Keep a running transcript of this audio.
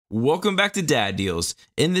Welcome back to Dad Deals.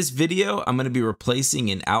 In this video, I'm going to be replacing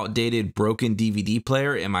an outdated broken DVD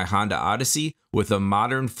player in my Honda Odyssey with a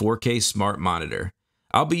modern 4K smart monitor.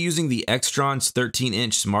 I'll be using the Extron's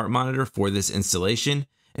 13-inch smart monitor for this installation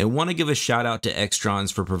and want to give a shout out to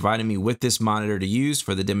Extron's for providing me with this monitor to use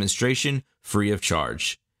for the demonstration free of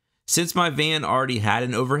charge. Since my van already had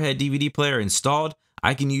an overhead DVD player installed,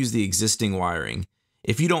 I can use the existing wiring.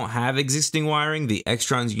 If you don't have existing wiring, the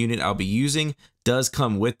Extron's unit I'll be using does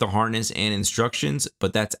come with the harness and instructions,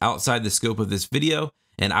 but that's outside the scope of this video,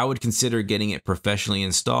 and I would consider getting it professionally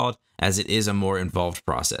installed as it is a more involved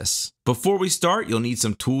process. Before we start, you'll need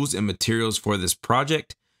some tools and materials for this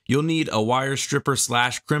project. You'll need a wire stripper /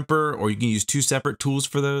 crimper, or you can use two separate tools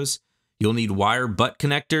for those. You'll need wire butt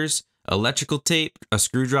connectors, electrical tape, a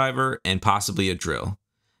screwdriver, and possibly a drill.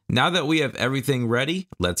 Now that we have everything ready,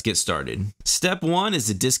 let's get started. Step 1 is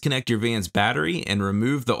to disconnect your van's battery and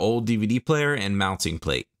remove the old DVD player and mounting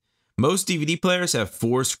plate. Most DVD players have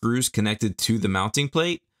 4 screws connected to the mounting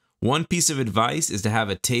plate. One piece of advice is to have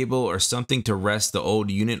a table or something to rest the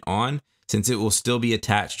old unit on, since it will still be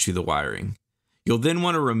attached to the wiring. You'll then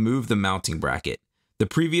want to remove the mounting bracket. The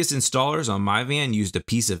previous installers on my van used a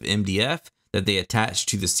piece of MDF that they attached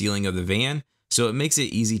to the ceiling of the van, so it makes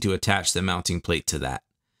it easy to attach the mounting plate to that.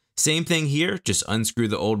 Same thing here, just unscrew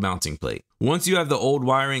the old mounting plate. Once you have the old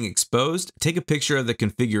wiring exposed, take a picture of the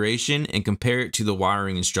configuration and compare it to the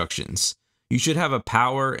wiring instructions. You should have a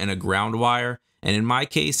power and a ground wire, and in my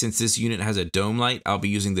case, since this unit has a dome light, I'll be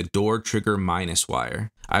using the door trigger minus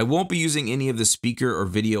wire. I won't be using any of the speaker or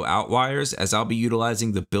video out wires, as I'll be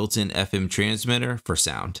utilizing the built-in FM transmitter for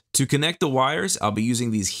sound. To connect the wires, I'll be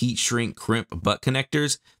using these heat shrink crimp butt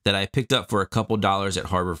connectors that I picked up for a couple dollars at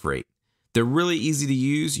Harbor Freight. They're really easy to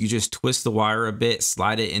use. You just twist the wire a bit,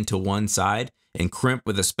 slide it into one side, and crimp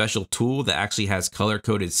with a special tool that actually has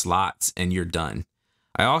color-coded slots, and you're done.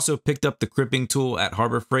 I also picked up the crimping tool at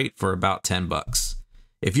Harbor Freight for about 10 bucks.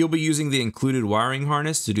 If you'll be using the included wiring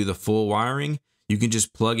harness to do the full wiring, you can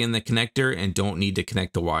just plug in the connector and don't need to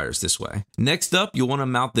connect the wires this way. Next up, you'll want to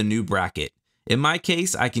mount the new bracket. In my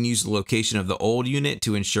case, I can use the location of the old unit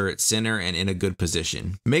to ensure it's center and in a good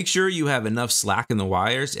position. Make sure you have enough slack in the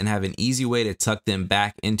wires and have an easy way to tuck them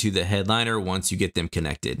back into the headliner once you get them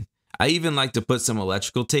connected. I even like to put some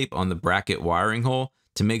electrical tape on the bracket wiring hole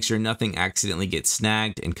to make sure nothing accidentally gets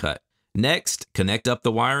snagged and cut. Next, connect up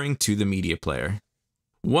the wiring to the media player.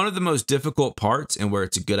 One of the most difficult parts, and where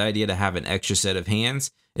it's a good idea to have an extra set of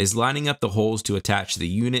hands, is lining up the holes to attach the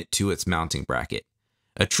unit to its mounting bracket.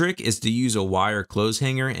 A trick is to use a wire clothes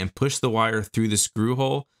hanger and push the wire through the screw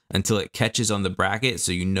hole until it catches on the bracket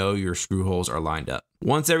so you know your screw holes are lined up.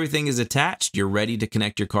 Once everything is attached, you're ready to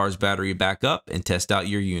connect your car's battery back up and test out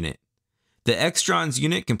your unit. The Extron's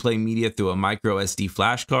unit can play media through a micro SD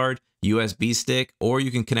flash card, USB stick, or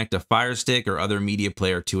you can connect a Fire Stick or other media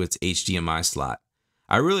player to its HDMI slot.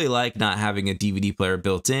 I really like not having a DVD player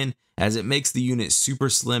built in, as it makes the unit super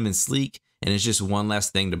slim and sleek, and it's just one less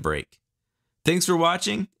thing to break. Thanks for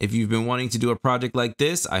watching. If you've been wanting to do a project like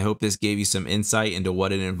this, I hope this gave you some insight into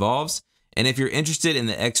what it involves. And if you're interested in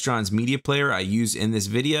the Extron's media player I use in this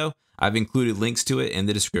video, I've included links to it in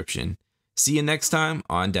the description. See you next time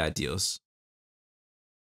on Dad Deals.